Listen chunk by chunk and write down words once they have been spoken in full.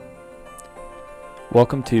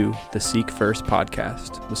Welcome to the Seek First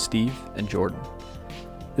podcast with Steve and Jordan.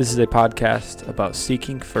 This is a podcast about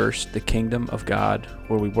seeking first the kingdom of God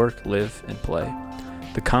where we work, live, and play.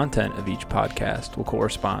 The content of each podcast will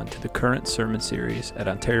correspond to the current sermon series at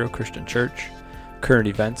Ontario Christian Church, current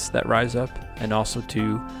events that rise up, and also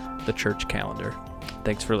to the church calendar.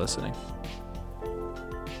 Thanks for listening.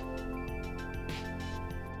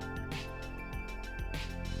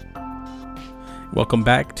 Welcome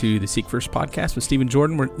back to the Seek First podcast with Steve and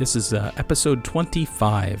Jordan. This is episode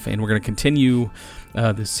 25, and we're going to continue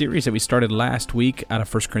the series that we started last week out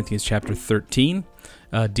of 1 Corinthians chapter 13,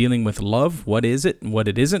 dealing with love, what is it and what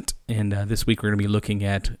it isn't. And this week we're going to be looking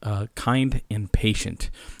at kind and patient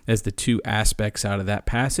as the two aspects out of that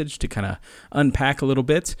passage to kind of unpack a little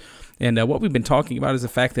bit. And what we've been talking about is the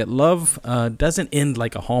fact that love doesn't end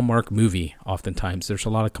like a Hallmark movie oftentimes. There's a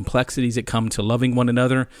lot of complexities that come to loving one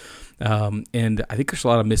another. And I think there's a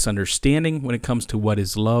lot of misunderstanding when it comes to what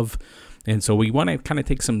is love. And so we want to kind of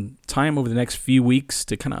take some time over the next few weeks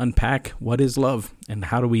to kind of unpack what is love and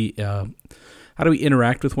how do we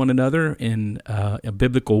interact with one another in a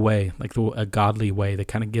biblical way, like a godly way that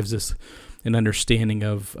kind of gives us an understanding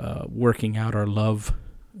of working out our love,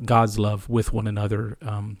 God's love with one another,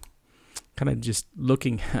 kind of just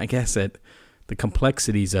looking, I guess, at the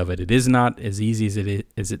complexities of it. It is not as easy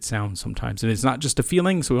as it sounds sometimes. And it's not just a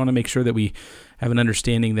feeling, so we want to make sure that we have an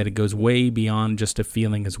understanding that it goes way beyond just a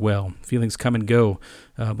feeling as well. Feelings come and go,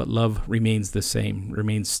 but love remains the same,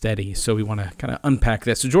 remains steady. So we want to kind of unpack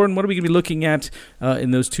that. So Jordan, what are we going to be looking at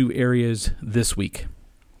in those two areas this week?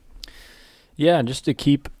 Yeah, just to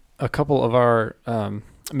keep a couple of our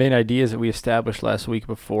main ideas that we established last week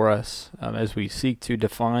before us as we seek to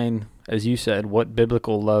define, as you said, what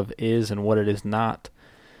biblical love is and what it is not.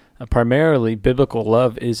 Primarily, biblical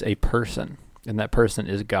love is a person, and that person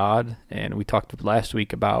is God. And we talked last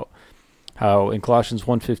week about how in Colossians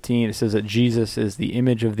 1:15 it says that Jesus is the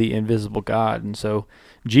image of the invisible God. And so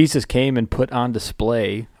Jesus came and put on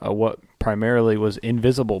display what primarily was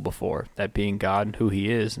invisible before, that being God and who he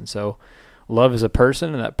is. And so love is a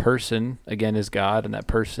person, and that person, again, is God, and that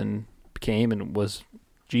person came and was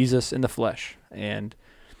Jesus in the flesh. And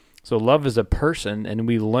so love is a person, and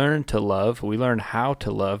we learn to love. We learn how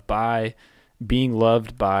to love by being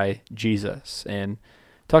loved by Jesus. And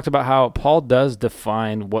talked about how Paul does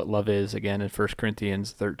define what love is, again, in 1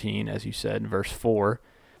 Corinthians 13, as you said, in verse 4,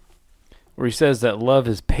 where he says that love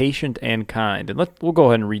is patient and kind. And we'll go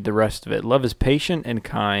ahead and read the rest of it. Love is patient and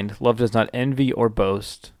kind. Love does not envy or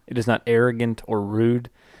boast. It is not arrogant or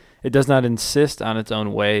rude. It does not insist on its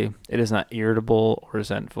own way. It is not irritable or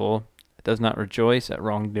resentful. It does not rejoice at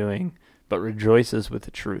wrongdoing, but rejoices with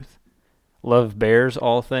the truth. Love bears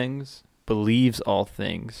all things, believes all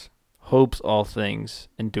things, hopes all things,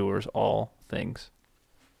 endures all things.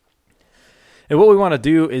 And what we want to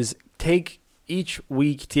do is take each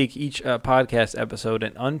podcast episode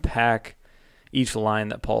and unpack each line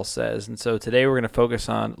that Paul says. And so today we're going to focus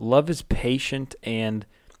on love is patient and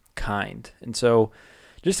kind. And so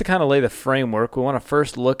just to kind of lay the framework, we want to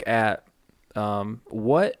first look at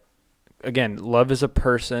again, love is a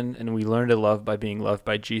person, and we learn to love by being loved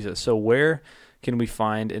by Jesus. So where can we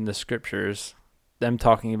find in the scriptures them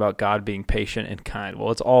talking about God being patient and kind?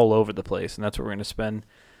 Well, it's all over the place, and that's what we're going to spend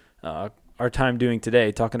our time doing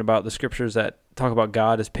today, talking about the scriptures that talk about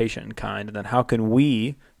God as patient and kind, and then how can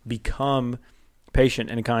we become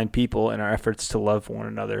patient and kind people in our efforts to love one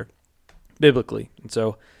another biblically. And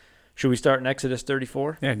so should we start in Exodus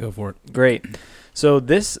 34? Yeah, go for it. Great. So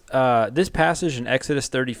this passage in Exodus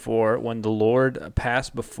 34, when the Lord passes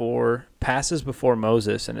before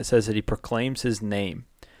Moses, and it says that he proclaims his name,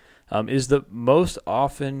 is the most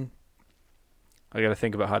often, I got to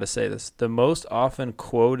think about how to say this, the most often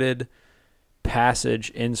quoted passage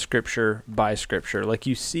in Scripture by Scripture. Like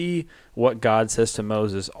you see what God says to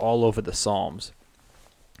Moses all over the Psalms.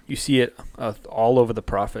 You see it all over the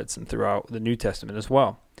prophets and throughout the New Testament as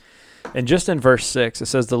well. And just in verse 6, it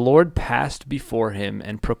says, "The Lord passed before him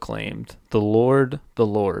and proclaimed, the Lord,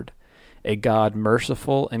 a God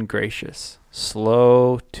merciful and gracious,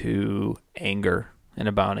 slow to anger, and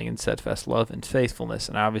abounding in steadfast love and faithfulness."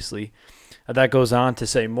 And obviously, that goes on to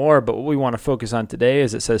say more, but what we want to focus on today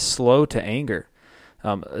is it says slow to anger.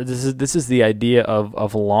 This is the idea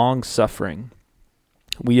of long suffering.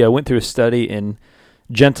 We went through a study in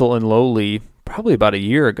Gentle and Lowly probably about a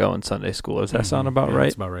year ago in Sunday school. Does that sound about right?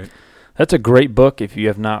 That's about right. That's a great book. If you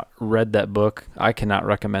have not read that book, I cannot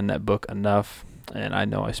recommend that book enough. And I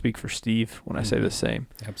know I speak for Steve when I say the same.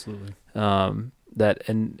 Absolutely. And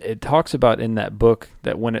it talks about in that book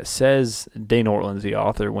that when it says, Dane Ortland's the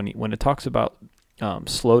author, when it talks about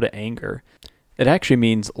slow to anger, it actually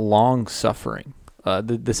means long suffering.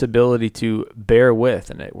 this ability to bear with,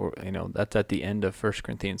 and that's at the end of 1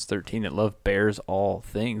 Corinthians 13, that love bears all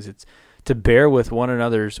things. It's to bear with one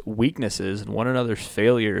another's weaknesses and one another's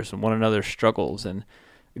failures and one another's struggles. And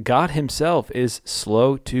God himself is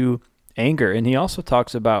slow to anger. And he also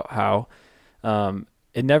talks about how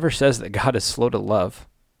it never says that God is slow to love.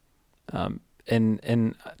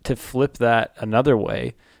 And to flip that another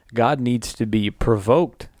way, God needs to be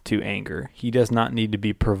provoked to anger. He does not need to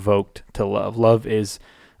be provoked to love. Love is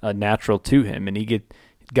natural to him, and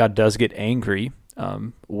God does get angry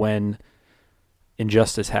when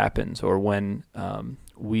injustice happens, or when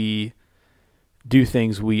we do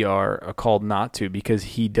things we are called not to, because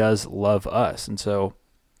he does love us. And so,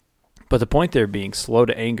 but the point there being slow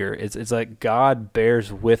to anger is it's like God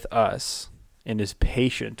bears with us and is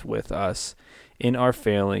patient with us in our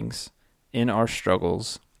failings, in our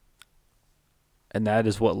struggles. And that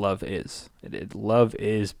is what love is. Love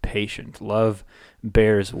is patient. Love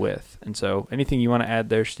bears with. And so, anything you want to add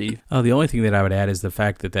there, Steve? The only thing that I would add is the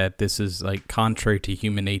fact that this is like contrary to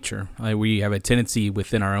human nature. We have a tendency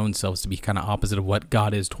within our own selves to be kind of opposite of what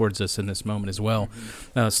God is towards us in this moment as well.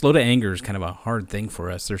 Slow to anger is kind of a hard thing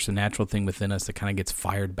for us. There's a natural thing within us that kind of gets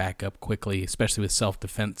fired back up quickly, especially with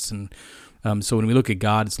self-defense. And so when we look at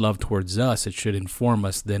God's love towards us, it should inform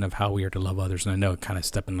us then of how we are to love others. And I know it kind of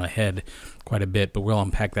stepping ahead quite a bit, but we'll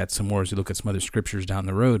unpack that some more as we look at some other scriptures down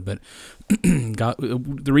the road. But God,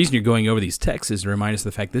 the reason you're going over these texts is to remind us of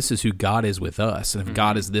the fact this is who God is with us. And if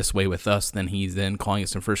God is this way with us, then he's then calling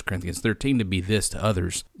us in 1 Corinthians 13 to be this to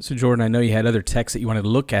others. So Jordan, I know you had other texts that you wanted to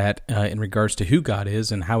look at in regards to who God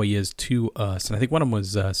is and how he is to us. And I think one of them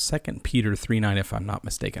was 2 Peter 3:9, if I'm not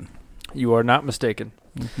mistaken. You are not mistaken.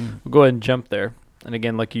 Mm-hmm. We'll go ahead and jump there. And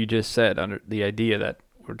again, like you just said, under the idea that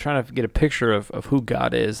we're trying to get a picture of who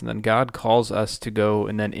God is, and then God calls us to go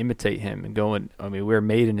and then imitate him and go and, we're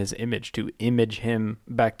made in his image to image him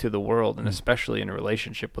back to the world, and especially in a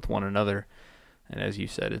relationship with one another. And as you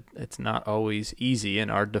said, it's not always easy,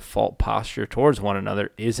 and our default posture towards one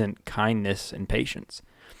another isn't kindness and patience.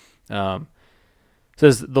 It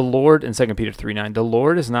says, the Lord, in 2 Peter 3:9, the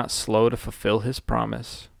Lord is not slow to fulfill his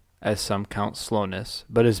promise, as some count slowness,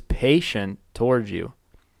 but is patient towards you,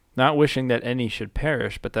 not wishing that any should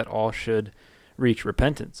perish, but that all should reach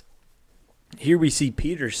repentance. Here we see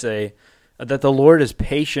Peter say that the Lord is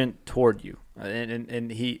patient toward you,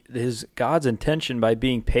 and his God's intention by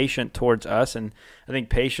being patient towards us, and I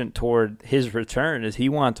think patient toward his return, is he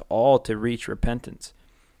wants all to reach repentance.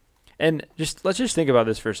 And let's just think about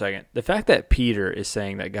this for a second. The fact that Peter is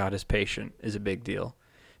saying that God is patient is a big deal,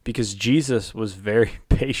 because Jesus was very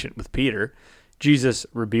patient with Peter. Jesus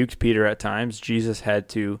rebuked Peter at times. Jesus had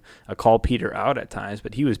to call Peter out at times,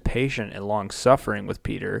 but he was patient and long-suffering with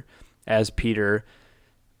Peter as Peter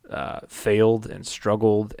failed and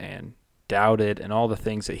struggled and doubted and all the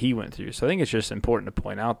things that he went through. So I think it's just important to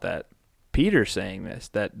point out that Peter's saying this,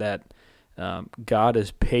 that God is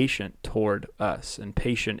patient toward us and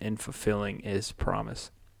patient in fulfilling his promise,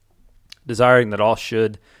 desiring that all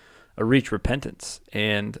should reach repentance.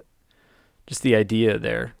 And just the idea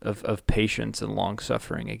there of patience and long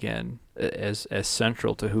suffering, again, as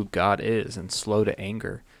central to who God is, and slow to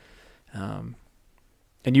anger. And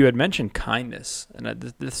you had mentioned kindness, and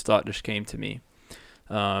this thought just came to me.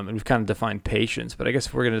 And we've kind of defined patience, but I guess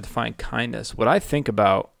if we're going to define kindness, what I think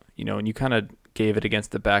about, and you kind of gave it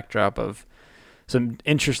against the backdrop of some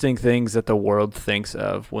interesting things that the world thinks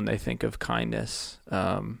of when they think of kindness.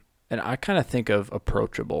 And I kind of think of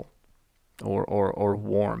approachable or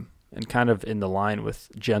warm, and kind of in the line with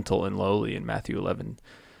gentle and lowly in Matthew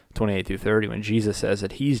 11:28-30, when Jesus says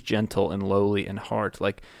that he's gentle and lowly in heart.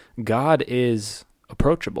 Like, God is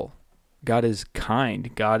approachable. God is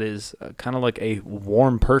kind. God is kind of like a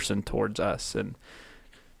warm person towards us. And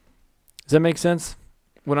does that make sense,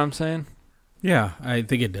 what I'm saying? Yeah, I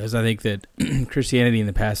think it does. I think that Christianity in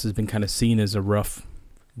the past has been kind of seen as a rough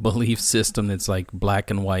belief system that's like black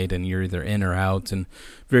and white, and you're either in or out, and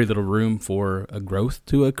very little room for a growth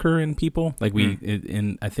to occur in people. Like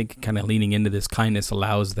and I think kind of leaning into this kindness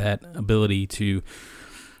allows that ability to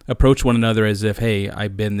approach one another as if, hey,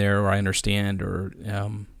 I've been there, or I understand, or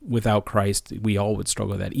without Christ, we all would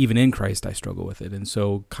struggle with that. Even in Christ, I struggle with it. And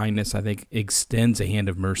so kindness, I think, extends a hand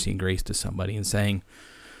of mercy and grace to somebody and saying,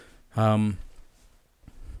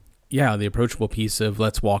 the approachable piece of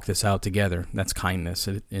let's walk this out together. That's kindness,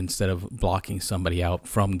 instead of blocking somebody out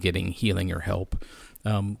from getting healing or help.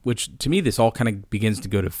 Which to me, this all kind of begins to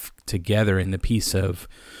go together in the piece of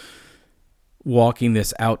walking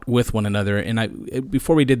this out with one another. And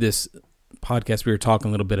before we did this podcast we were talking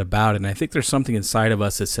a little bit about it, and I think there's something inside of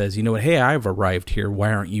us that says, you know what, hey, I've arrived here.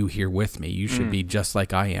 Why aren't you here with me? You should be just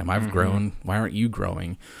like I am. I've grown. Why aren't you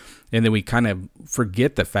growing? And then we kind of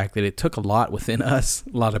forget the fact that it took a lot within us,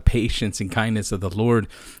 a lot of patience and kindness of the Lord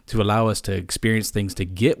to allow us to experience things to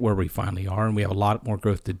get where we finally are, and we have a lot more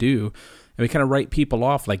growth to do. And we kind of write people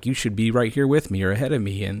off like, you should be right here with me or ahead of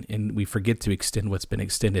me, and we forget to extend what's been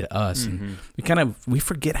extended to us. And we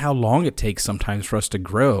forget how long it takes sometimes for us to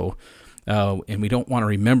grow, and we don't want to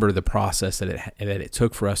remember the process that it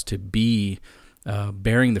took for us to be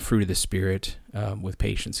bearing the fruit of the Spirit with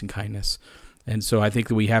patience and kindness. And so I think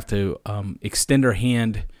that we have to extend our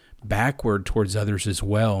hand backward towards others as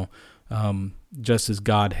well, just as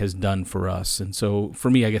God has done for us. And so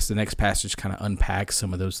for me, I guess the next passage kind of unpacks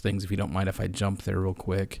some of those things, if you don't mind if I jump there real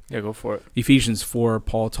quick. Yeah, go for it. Ephesians 4,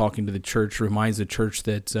 Paul talking to the church reminds the church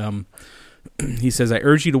that he says, I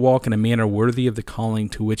urge you to walk in a manner worthy of the calling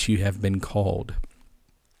to which you have been called.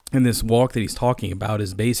 And this walk that he's talking about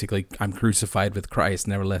is basically, I'm crucified with Christ.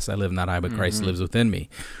 Nevertheless, I live not I, but Christ lives within me.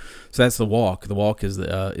 So that's the walk. The walk is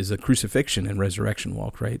a crucifixion and resurrection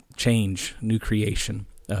walk, right? Change, new creation.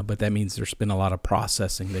 But that means there's been a lot of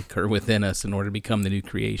processing that occur within us in order to become the new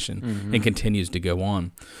creation, and continues to go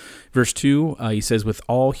on. Verse 2, he says, with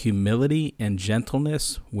all humility and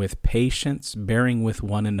gentleness, with patience, bearing with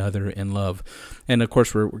one another in love. And of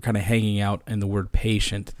course, we're kind of hanging out in the word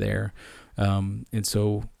patient there. And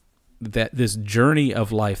so that this journey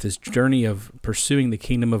of life, this journey of pursuing the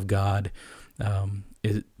kingdom of God,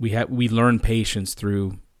 we learn patience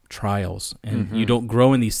through trials, and you don't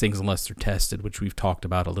grow in these things unless they're tested, which we've talked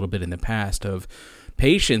about a little bit in the past. Of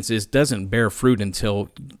patience doesn't bear fruit until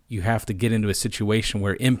you have to get into a situation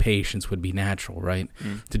where impatience would be natural, right?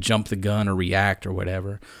 To jump the gun or react or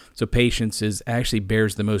whatever. So patience actually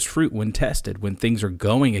bears the most fruit when tested, when things are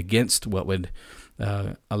going against what would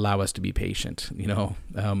allow us to be patient.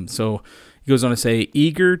 So he goes on to say,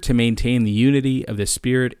 eager to maintain the unity of the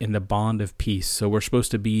Spirit in the bond of peace. So we're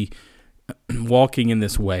supposed to be walking in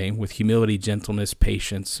this way with humility, gentleness,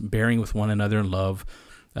 patience, bearing with one another in love,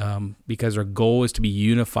 because our goal is to be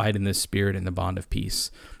unified in this Spirit in the bond of peace.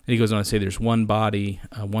 And he goes on to say there's one body,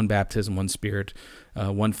 one baptism, one Spirit,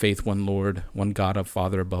 one faith, one Lord, one God of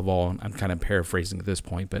Father above all. I'm kind of paraphrasing at this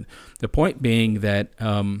point, but the point being that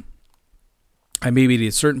I may be at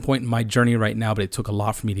a certain point in my journey right now, but it took a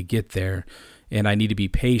lot for me to get there. And I need to be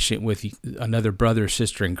patient with another brother or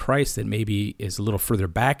sister in Christ that maybe is a little further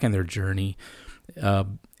back in their journey,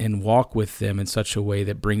 and walk with them in such a way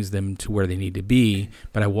that brings them to where they need to be.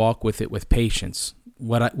 But I walk with it with patience.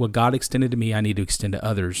 What God extended to me, I need to extend to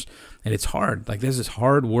others. And it's hard. Like, this is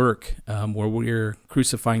hard work where we're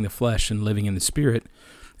crucifying the flesh and living in the Spirit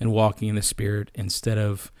and walking in the Spirit instead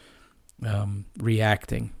of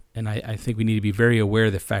reacting. And I think we need to be very aware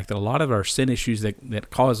of the fact that a lot of our sin issues that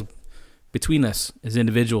cause between us as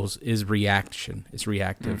individuals is reaction. It's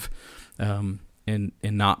reactive, and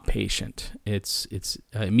not patient. It's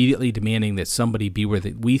immediately demanding that somebody be where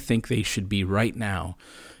we think they should be right now,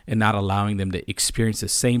 and not allowing them to experience the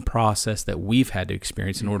same process that we've had to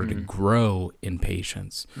experience in order to grow in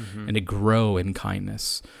patience and to grow in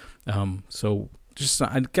kindness. So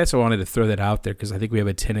I guess I wanted to throw that out there because I think we have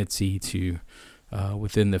a tendency to,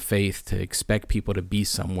 within the faith, to expect people to be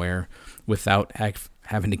somewhere without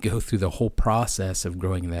having to go through the whole process of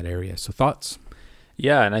growing in that area. So thoughts?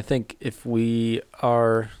 Yeah, and I think one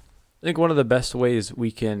of the best ways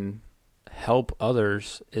we can help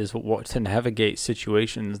others is to navigate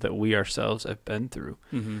situations that we ourselves have been through,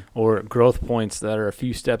 or growth points that are a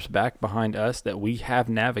few steps back behind us that we have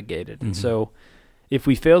navigated. And so if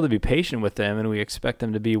we fail to be patient with them and we expect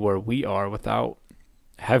them to be where we are without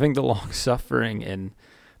having the long suffering and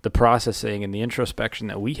the processing and the introspection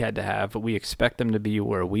that we had to have, but we expect them to be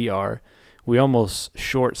where we are, we almost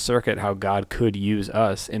short circuit how God could use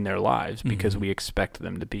us in their lives because we expect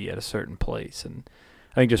them to be at a certain place. And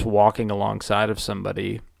I think just walking alongside of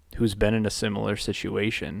somebody who's been in a similar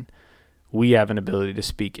situation, we have an ability to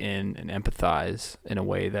speak in and empathize in a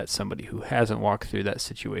way that somebody who hasn't walked through that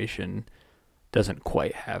situation doesn't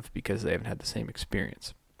quite have because they haven't had the same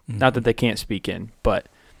experience. Not that they can't speak in, but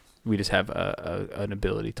we just have an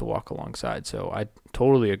ability to walk alongside. So I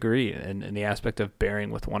totally agree in the aspect of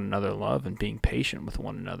bearing with one another love and being patient with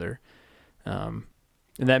one another. And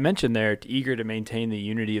that mention there, eager to maintain the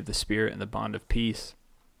unity of the Spirit and the bond of peace,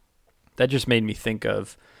 that just made me think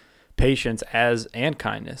of patience and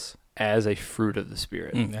kindness as a fruit of the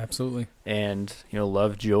Spirit. Absolutely. And,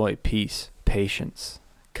 love, joy, peace, patience,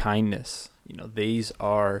 kindness, these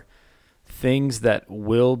are things that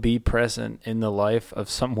will be present in the life of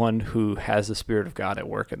someone who has the Spirit of God at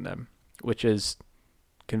work in them, which is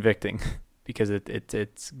convicting because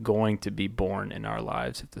it's going to be born in our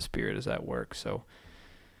lives if the Spirit is at work. So,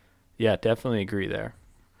 yeah, definitely agree there.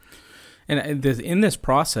 And in this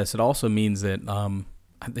process, it also means that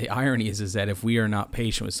the irony is that if we are not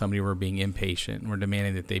patient with somebody, we're being impatient, and we're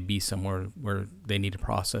demanding that they be somewhere where they need to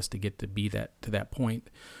process to get to be to that point.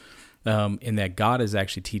 And that God is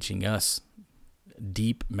actually teaching us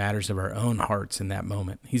deep matters of our own hearts in that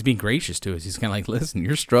moment. He's being gracious to us. He's kind of like, listen,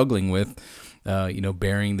 you're struggling with,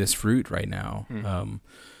 bearing this fruit right now.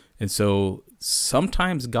 And so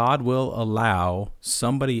sometimes God will allow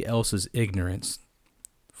somebody else's ignorance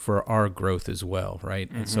for our growth as well, right?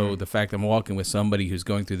 And so the fact that I'm walking with somebody who's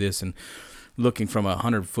going through this and looking from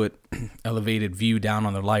 100-foot elevated view down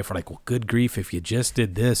on their life, we're like, well, good grief, if you just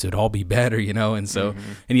did this, it'd all be better, And so,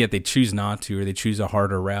 and yet they choose not to, or they choose a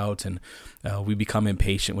harder route, and we become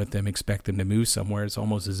impatient with them, expect them to move somewhere. It's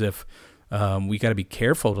almost as if we got to be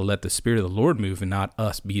careful to let the Spirit of the Lord move and not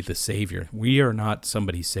us be the Savior. We are not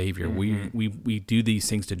somebody's Savior. We do these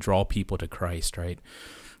things to draw people to Christ, right?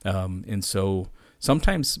 And so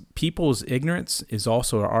sometimes people's ignorance is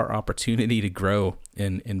also our opportunity to grow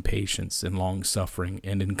in patience and long-suffering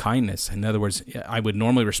and in kindness. In other words, I would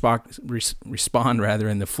normally respond rather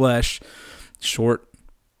in the flesh, short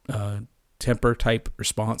temper type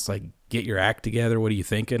response, like, get your act together, what are you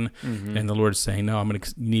thinking? And the Lord's saying, no, you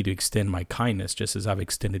need to extend my kindness just as I've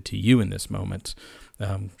extended to you in this moment.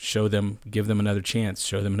 Show them, give them another chance,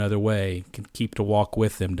 show them another way, keep to walk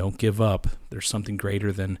with them, don't give up. There's something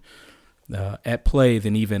greater than at play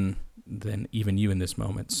than even you in this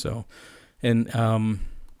moment. So, and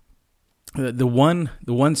the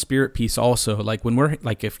one spirit piece also, like when we're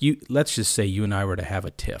like, let's just say you and I were to have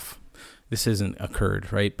a tiff. This hasn't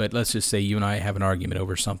occurred, right? But let's just say you and I have an argument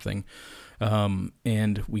over something,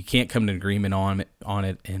 and we can't come to an agreement on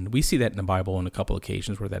it. And we see that in the Bible on a couple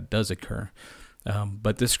occasions where that does occur.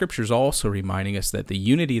 But the Scripture is also reminding us that the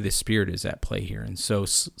unity of the Spirit is at play here. And so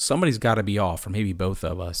somebody's got to be off, or maybe both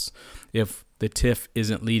of us. If the tiff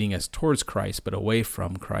isn't leading us towards Christ, but away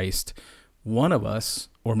from Christ, one of us,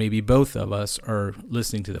 or maybe both of us, are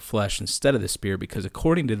listening to the flesh instead of the Spirit, because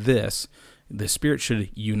according to this, the Spirit should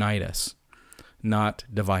unite us, not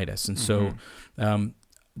divide us. And so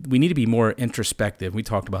we need to be more introspective. We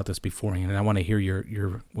talked about this beforehand, and I want to hear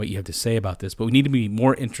your what you have to say about this, but we need to be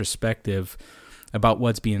more introspective about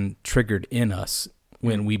what's being triggered in us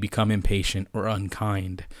when we become impatient or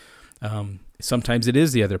unkind. Sometimes it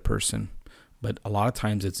is the other person, but a lot of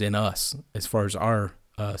times it's in us as far as our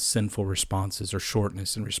sinful responses or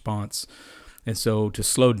shortness in response. And so to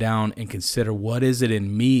slow down and consider, what is it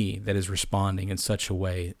in me that is responding in such a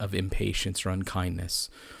way of impatience or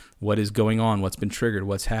unkindness? What is going on? What's been triggered?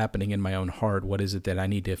 What's happening in my own heart? What is it that I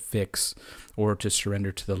need to fix or to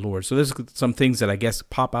surrender to the Lord? So there's some things that I guess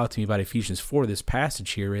pop out to me about Ephesians 4. This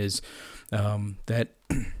passage here is that,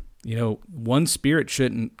 one spirit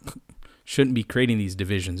shouldn't be creating these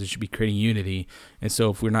divisions. It should be creating unity. And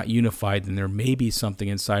so if we're not unified, then there may be something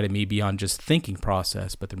inside of me beyond just thinking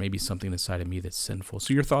process, but there may be something inside of me that's sinful.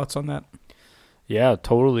 So your thoughts on that? Yeah,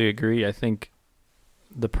 totally agree. I think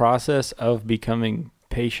the process of becoming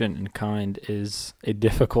patient and kind is a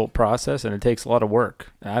difficult process, and it takes a lot of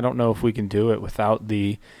work. I don't know if we can do it without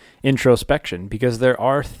the introspection, because there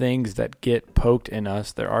are things that get poked in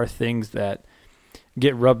us. There are things that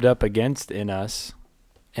get rubbed up against in us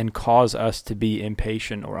and cause us to be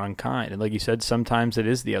impatient or unkind. And like you said, sometimes it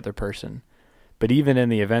is the other person. But even in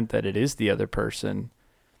the event that it is the other person,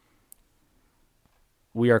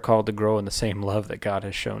 we are called to grow in the same love that God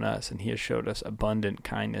has shown us, and He has showed us abundant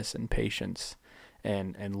kindness and patience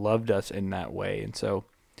and loved us in that way. And so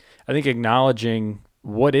I think acknowledging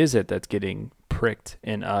what is it that's getting pricked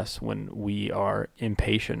in us when we are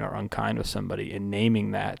impatient or unkind with somebody, and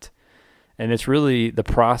naming that. And it's really the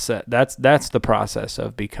process. That's the process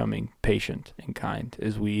of becoming patient and kind,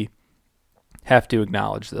 is we have to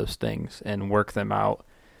acknowledge those things and work them out,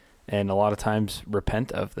 and a lot of times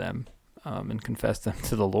repent of them and confess them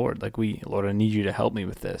to the Lord. Like, Lord, I need you to help me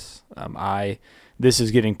with this. This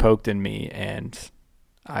is getting poked in me, and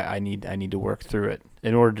I need to work through it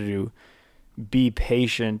in order to be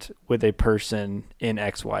patient with a person in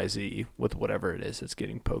XYZ with whatever it is that's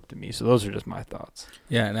getting poked at me. So those are just my thoughts.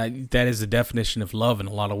 Yeah, and that is the definition of love in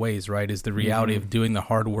a lot of ways, right? Is the reality of doing the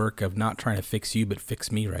hard work of not trying to fix you, but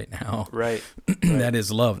fix me right now. Right. That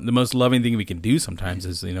is love. The most loving thing we can do sometimes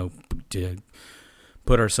is, to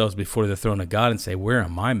put ourselves before the throne of God and say, where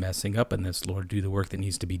am I messing up in this, Lord? Do the work that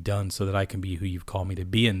needs to be done so that I can be who you've called me to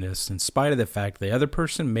be in this. In spite of the fact the other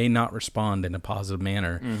person may not respond in a positive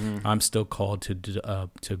manner, I'm still called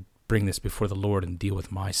to bring this before the Lord and deal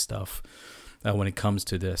with my stuff. when it comes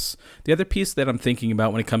to this. The other piece that I'm thinking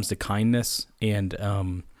about when it comes to kindness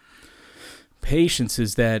and patience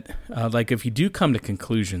is that, like, if you do come to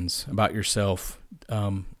conclusions about yourself,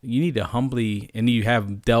 you need to humbly, and you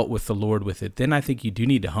have dealt with the Lord with it, then I think you do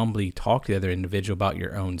need to humbly talk to the other individual about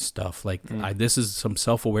your own stuff. Like, this is some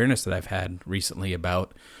self-awareness that I've had recently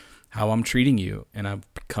about how I'm treating you, and I've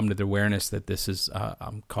come to the awareness that this is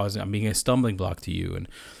I'm being a stumbling block to you. And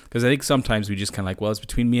because I think sometimes we just kind of like, well, it's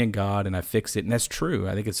between me and God, and I fix it, and that's true.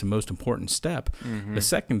 I think it's the most important step. The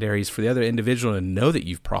secondary is for the other individual to know that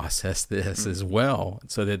you've processed this as well,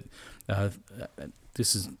 so that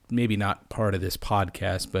this is maybe not part of this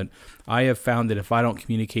podcast, but I have found that if I don't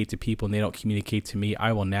communicate to people and they don't communicate to me,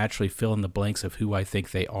 I will naturally fill in the blanks of who I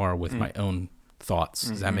think they are with my own thoughts.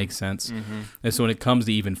 Does that make sense? And so when it comes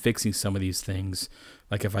to even fixing some of these things,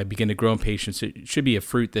 like if I begin to grow in patience, it should be a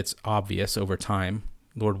fruit that's obvious over time.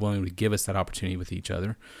 Lord willing to give us that opportunity with each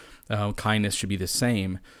other. Kindness should be the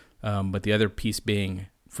same. But the other piece being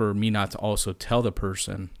for me not to also tell the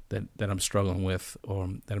person that I'm struggling with, or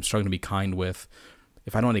that I'm struggling to be kind with.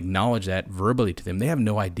 If I don't acknowledge that verbally to them, they have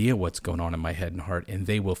no idea what's going on in my head and heart, and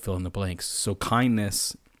they will fill in the blanks. So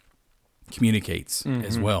kindness communicates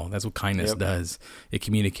as well. That's what kindness does. It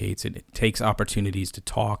communicates. It takes opportunities to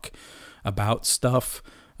talk about stuff.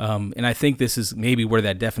 And I think this is maybe where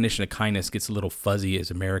that definition of kindness gets a little fuzzy as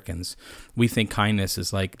Americans. We think kindness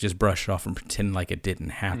is like just brush it off and pretend like it didn't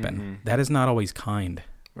happen. That is not always kind.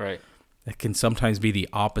 Right. It can sometimes be the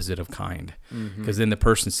opposite of kind, because then the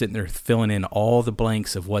person's sitting there filling in all the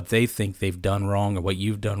blanks of what they think they've done wrong or what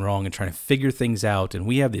you've done wrong and trying to figure things out. And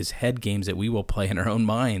we have these head games that we will play in our own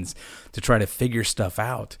minds to try to figure stuff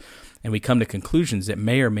out. And we come to conclusions that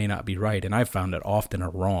may or may not be right. And I've found that often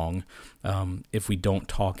are wrong if we don't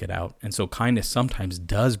talk it out. And so kindness sometimes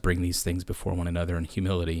does bring these things before one another in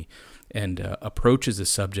humility, and approaches the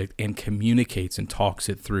subject and communicates and talks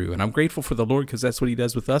it through. And I'm grateful for the Lord, because that's what he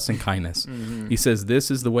does with us in kindness. He says,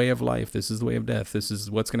 this is the way of life. This is the way of death. This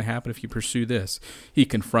is what's going to happen if you pursue this. He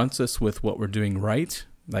confronts us with what we're doing right,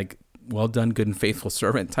 like well done, good and faithful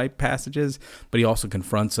servant type passages, but he also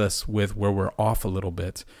confronts us with where we're off a little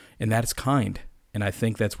bit, and that's kind. And I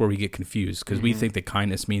think that's where we get confused, because we think that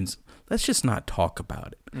kindness means, let's just not talk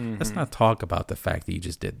about it. Let's not talk about the fact that you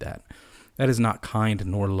just did that. That is not kind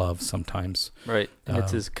nor love sometimes. Right. And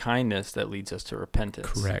it's his kindness that leads us to repentance.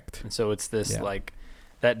 Correct. And so it's this like,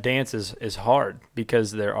 that dance is hard,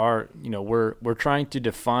 because there are, we're trying to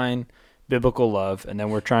define biblical love, and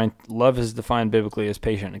then love is defined biblically as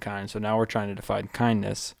patient and kind. So now we're trying to define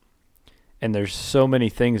kindness, and there's so many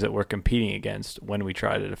things that we're competing against when we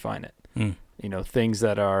try to define it. Things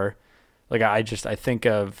that are like, I think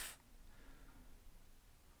of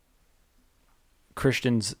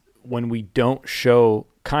Christians when we don't show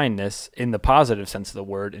kindness in the positive sense of the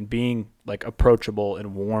word and being like approachable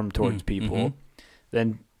and warm towards people,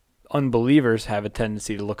 then unbelievers have a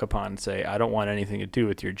tendency to look upon and say, I don't want anything to do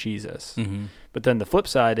with your Jesus. But then the flip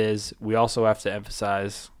side is we also have to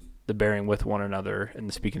emphasize the bearing with one another and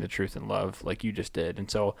the speaking the truth in love, like you just did.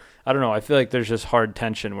 And so, I don't know, I feel like there's this hard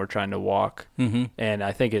tension we're trying to walk. And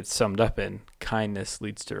I think it's summed up in kindness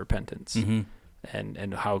leads to repentance.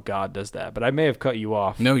 And how God does that. But I may have cut you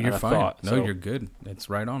off. No, you're fine. You're good. It's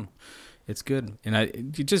right on. It's good.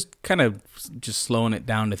 And you just kind of just slowing it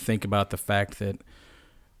down to think about the fact that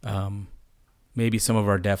maybe some of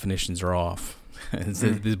our definitions are off.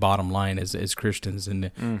 The bottom line as Christians, and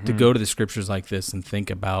to go to the scriptures like this and think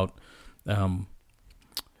about.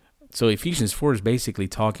 So Ephesians 4 is basically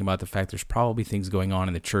talking about the fact there's probably things going on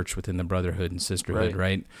in the church within the brotherhood and sisterhood,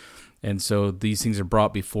 right? And so these things are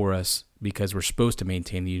brought before us because we're supposed to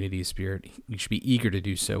maintain the unity of spirit. We should be eager to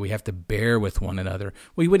do so. We have to bear with one another.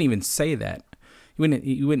 Well, you wouldn't even say that.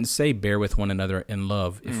 You wouldn't say bear with one another in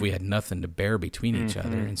love if we had nothing to bear between each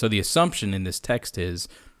other. And so the assumption in this text is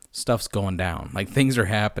stuff's going down. Like, things are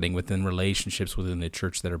happening within relationships within the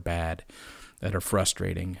church that are bad, that are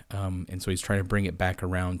frustrating. And so he's trying to bring it back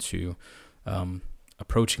around to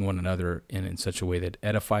approaching one another in such a way that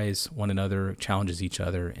edifies one another, challenges each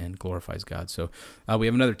other, and glorifies God. So we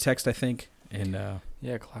have another text, I think. And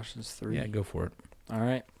Colossians 3. Yeah, go for it. All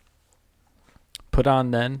right. Put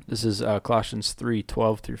on then, this is Colossians 3,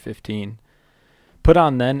 12 through 15. Put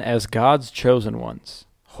on then as God's chosen ones,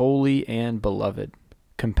 holy and beloved,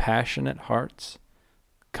 compassionate hearts,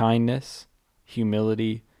 kindness,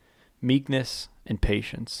 humility, meekness, and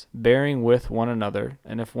patience, bearing with one another,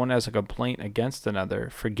 and if one has a complaint against another,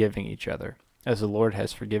 forgiving each other. As the Lord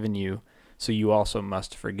has forgiven you, so you also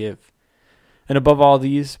must forgive. And above all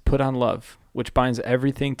these, put on love, which binds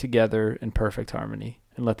everything together in perfect harmony.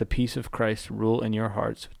 And let the peace of Christ rule in your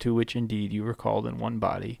hearts, to which indeed you were called in one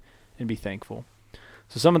body, and be thankful.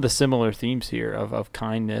 So some of the similar themes here of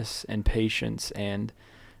kindness and patience, and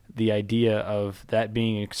the idea of that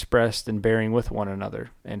being expressed in bearing with one another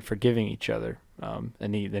and forgiving each other. And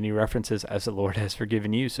then he references, as the Lord has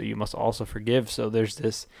forgiven you, so you must also forgive. So there's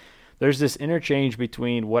this interchange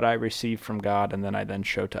between what I receive from God and then I then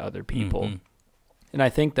show to other people. Mm-hmm. And I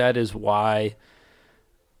think that is why,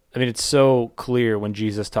 it's so clear when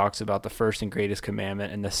Jesus talks about the first and greatest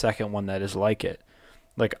commandment and the second one that is like it.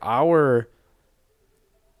 Like our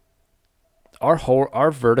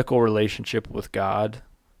vertical relationship with God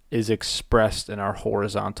is expressed in our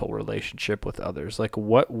horizontal relationship with others. Like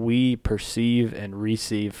what we perceive and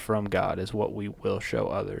receive from God is what we will show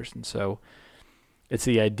others. And so it's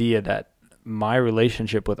the idea that my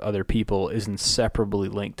relationship with other people is inseparably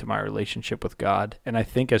linked to my relationship with God. And I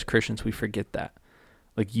think as Christians, we forget that.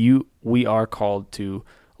 Like we are called to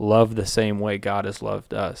love the same way God has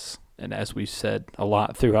loved us. And as we've said a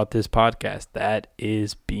lot throughout this podcast, that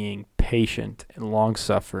is being patient and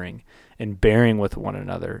long-suffering and bearing with one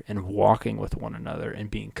another and walking with one another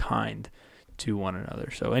and being kind to one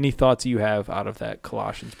another. So any thoughts you have out of that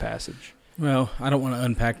Colossians passage? Well, I don't want to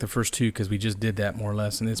unpack the first two because we just did that more or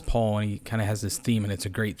less. And it's Paul, and he kind of has this theme, and it's a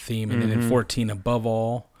great theme. And then in 14, above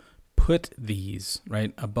all, put these,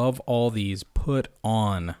 right? Above all these, put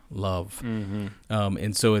on love. Mm-hmm.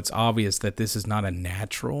 And so it's obvious that this is not a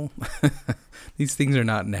natural. These things are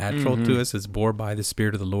not natural to us. It's born by the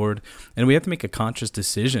Spirit of the Lord. And we have to make a conscious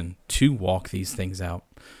decision to walk these things out,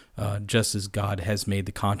 just as God has made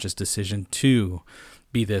the conscious decision to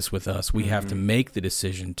be this with us. We have to make the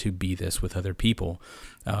decision to be this with other people.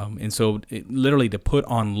 And so literally to put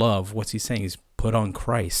on love, what's he saying? He's put on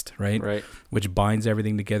Christ, right? Which binds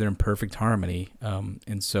everything together in perfect harmony.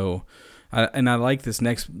 And so, I like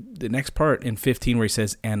the next part in 15 where he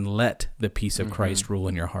says, and let the peace of Christ rule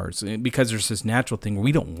in your hearts. Because there's this natural thing where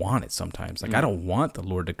we don't want it sometimes. Like I don't want the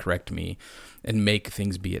Lord to correct me and make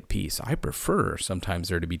things be at peace. I prefer sometimes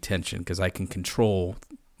there to be tension because I can control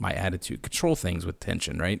my attitude, control things with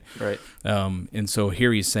tension, right? Right. And so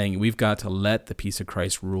here he's saying we've got to let the peace of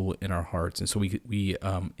Christ rule in our hearts. And so we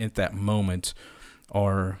at that moment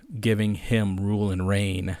are giving him rule and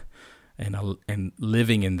reign and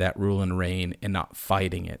living in that rule and reign and not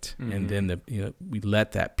fighting it. And then we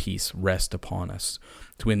let that peace rest upon us,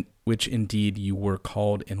 which indeed you were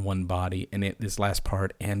called in one body. And this last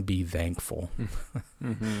part, and be thankful.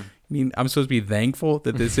 I'm supposed to be thankful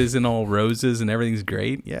that this isn't all roses and everything's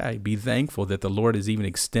great. Yeah, be thankful that the Lord has even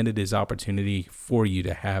extended his opportunity for you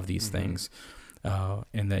to have these things,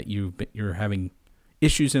 and that you're having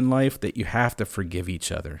issues in life that you have to forgive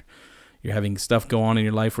each other. You're having stuff go on in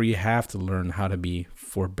your life where you have to learn how to be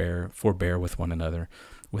forbear with one another.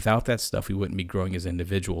 Without that stuff, we wouldn't be growing as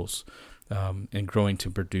individuals and growing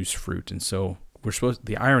to produce fruit. And so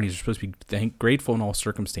the ironies are supposed to be grateful in all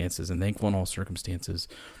circumstances and thankful in all circumstances.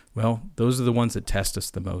 Well, those are the ones that test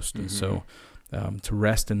us the most. And so to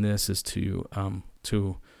rest in this is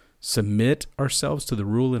to submit ourselves to the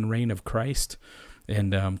rule and reign of Christ,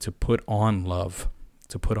 and to put on love,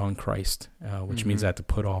 to put on Christ, which means I have to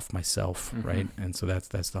put off myself, right? And so that's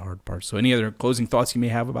the hard part. So any other closing thoughts you may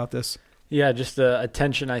have about this? Yeah, just a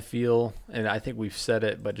tension I feel, and I think we've said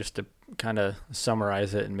it, but just to kind of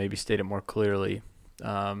summarize it and maybe state it more clearly, we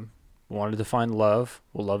want to define love.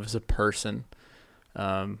 Well, love is a person.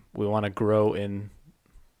 We want to grow in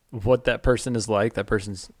what that person is like. That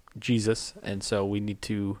person's Jesus, and so we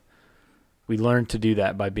learn to do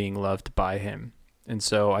that by being loved by him. And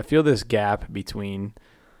so I feel this gap between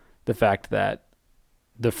the fact that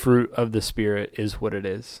the fruit of the Spirit is what it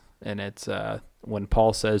is. And it's when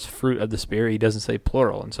Paul says fruit of the Spirit, he doesn't say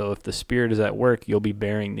plural. And so if the Spirit is at work, you'll be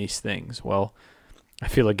bearing these things. Well, I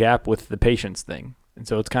feel a gap with the patience thing. And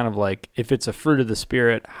so it's kind of like, if it's a fruit of the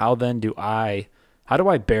Spirit, how do I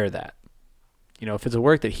bear that? If it's a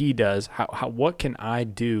work that he does, what can I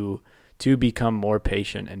do to become more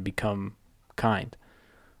patient and become kind?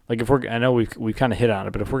 Like I know we kind of hit on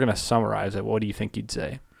it, but if we're going to summarize it, what do you think you'd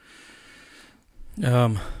say?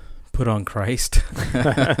 Put on Christ.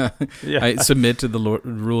 I submit to the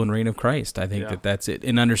rule and reign of Christ. I think that's it.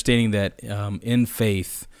 And understanding that in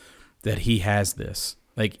faith that he has this.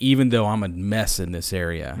 Like, even though I'm a mess in this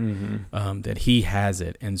area, that he has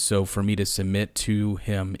it. And so for me to submit to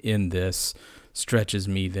him in this stretches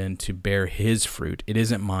me then to bear his fruit. It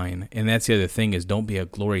isn't mine. And that's the other thing, is don't be a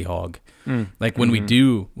glory hog. Like when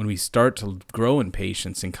we start to grow in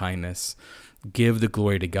patience and kindness, give the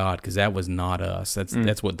glory to God, because that was not us.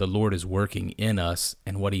 That's what the Lord is working in us,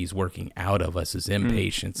 and what he's working out of us is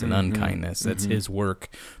impatience and unkindness. That's his work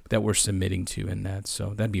that we're submitting to in that.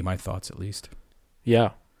 So that'd be my thoughts, at least.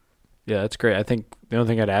 Yeah. Yeah, that's great. I think the only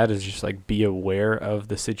thing I'd add is just like be aware of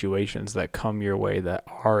the situations that come your way that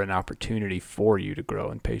are an opportunity for you to grow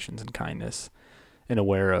in patience and kindness, and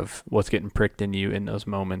aware of what's getting pricked in you in those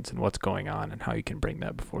moments and what's going on and how you can bring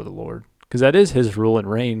that before the Lord. Because that is his rule and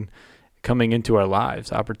reign coming into our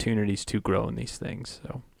lives, opportunities to grow in these things.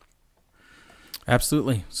 So.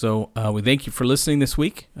 Absolutely. So we thank you for listening this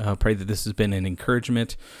week. Pray that this has been an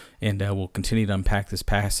encouragement, and we'll continue to unpack this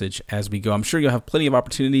passage as we go. I'm sure you'll have plenty of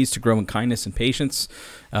opportunities to grow in kindness and patience.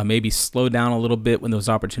 Maybe slow down a little bit when those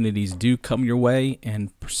opportunities do come your way,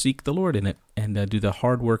 and seek the Lord in it, and do the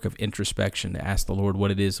hard work of introspection to ask the Lord what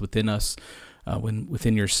it is within us,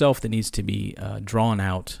 within yourself, that needs to be drawn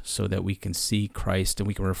out so that we can see Christ and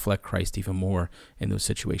we can reflect Christ even more in those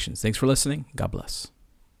situations. Thanks for listening. God bless.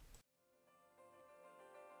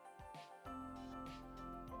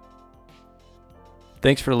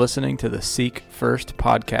 Thanks for listening to the Seek First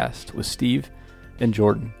podcast with Steve and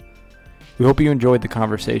Jordan. We hope you enjoyed the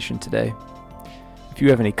conversation today. If you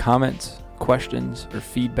have any comments, questions, or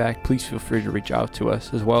feedback, please feel free to reach out to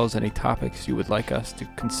us, as well as any topics you would like us to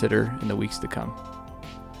consider in the weeks to come.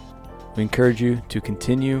 We encourage you to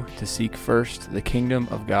continue to seek first the kingdom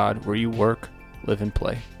of God where you work, live, and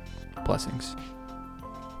play. Blessings.